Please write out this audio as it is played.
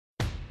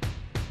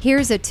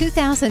Here's a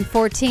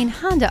 2014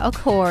 Honda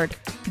Accord.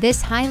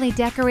 This highly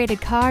decorated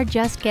car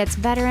just gets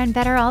better and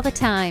better all the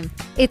time.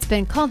 It's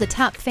been called a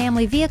top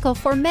family vehicle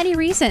for many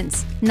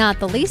reasons, not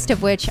the least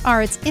of which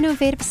are its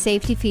innovative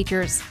safety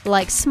features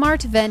like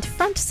smart vent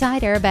front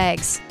side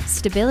airbags,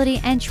 stability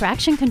and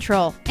traction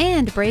control,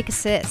 and brake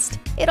assist.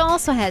 It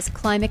also has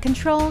climate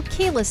control,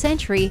 keyless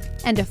entry,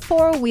 and a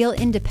 4-wheel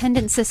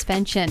independent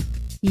suspension.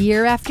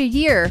 Year after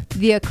year,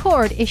 the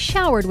Accord is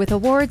showered with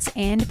awards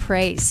and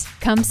praise.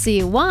 Come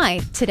see why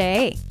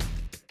today.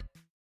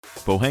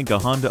 Pohanka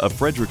Honda of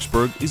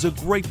Fredericksburg is a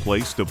great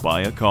place to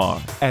buy a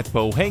car. At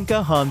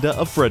Pohanka Honda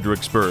of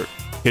Fredericksburg,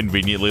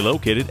 conveniently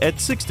located at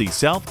 60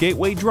 South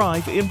Gateway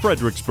Drive in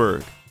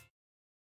Fredericksburg.